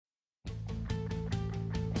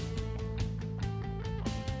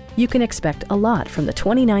You can expect a lot from the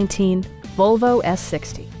 2019 Volvo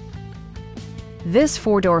S60. This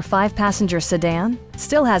four-door, five-passenger sedan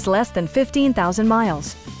still has less than 15,000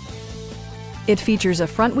 miles. It features a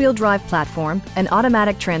front-wheel drive platform, an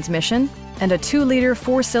automatic transmission, and a 2-liter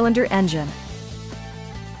four-cylinder engine.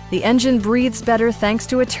 The engine breathes better thanks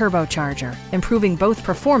to a turbocharger, improving both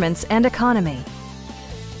performance and economy.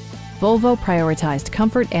 Volvo prioritized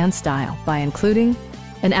comfort and style by including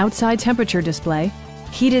an outside temperature display,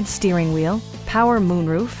 heated steering wheel, power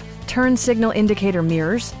moonroof, turn signal indicator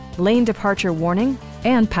mirrors, lane departure warning,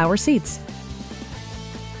 and power seats.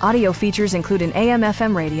 Audio features include an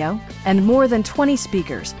AM/FM radio and more than 20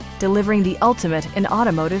 speakers, delivering the ultimate in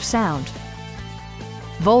automotive sound.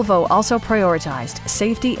 Volvo also prioritized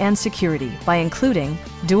safety and security by including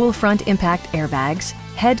dual front impact airbags,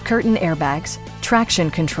 head curtain airbags,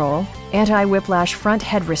 traction control, anti-whiplash front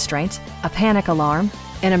head restraints, a panic alarm,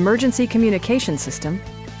 an emergency communication system,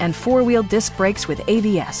 and four-wheel disc brakes with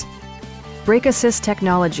ABS. Brake Assist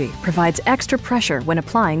technology provides extra pressure when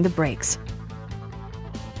applying the brakes.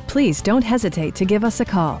 Please don't hesitate to give us a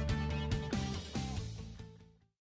call.